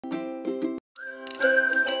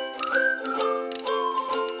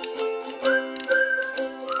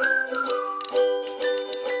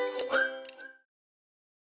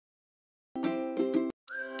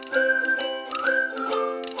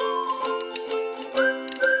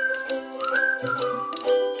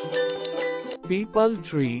Peepal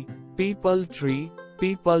tree, peepal tree,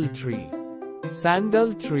 peepal tree.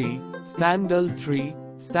 Sandal tree, sandal tree,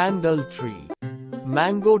 sandal tree.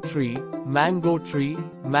 Mango tree, mango tree,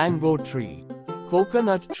 mango tree.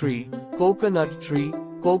 Coconut tree, coconut tree,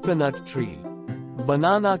 coconut tree.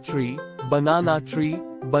 Banana tree, banana tree,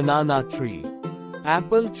 banana tree.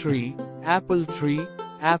 Apple tree, apple tree,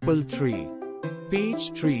 apple tree.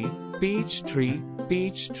 Peach tree, peach tree,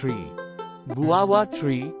 peach tree. Guava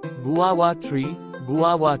tree, guava tree,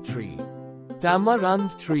 guava tree.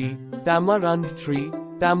 Tamarind tree, tamarind tree,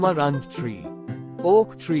 tamarind tree.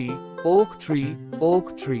 Oak tree, oak tree,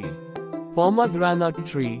 oak tree. Pomegranate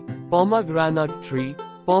tree, pomegranate tree,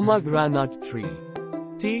 pomegranate tree.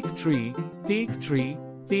 Teak tree, teak tree,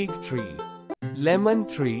 teak tree. Lemon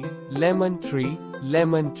tree, lemon tree,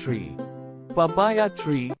 lemon tree. Papaya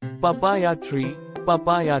tree, papaya tree,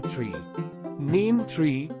 papaya tree. Neem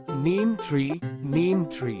tree, neem tree, neem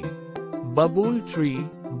tree. Babool tree,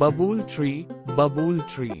 babool tree, babool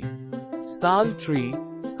tree. Sal tree,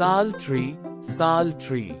 sal tree, sal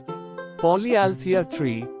tree. Polyalthea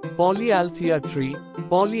tree, polyalthea tree,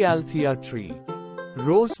 polyalthea tree.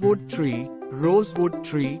 Rosewood tree, rosewood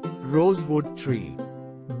tree, rosewood tree.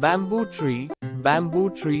 Bamboo tree, bamboo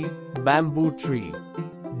tree, bamboo tree.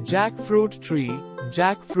 Jackfruit tree,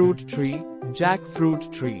 jackfruit tree,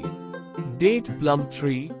 jackfruit tree. Date plum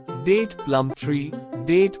tree, date plum tree,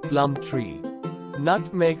 date plum tree.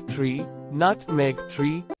 Nutmeg tree, nutmeg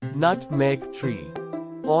tree, nutmeg tree.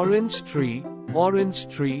 Orange tree, orange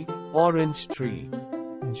tree, orange tree.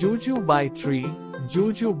 Jujube tree,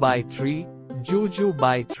 jujube tree,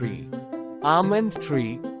 jujube tree. Almond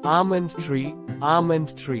tree, almond tree,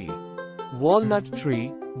 almond tree. Walnut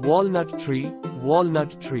tree, walnut tree,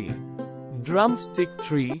 walnut tree. Drumstick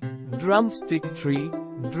tree, drumstick tree,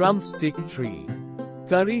 drumstick tree.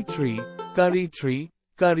 Curry tree, curry tree,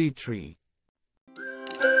 curry tree.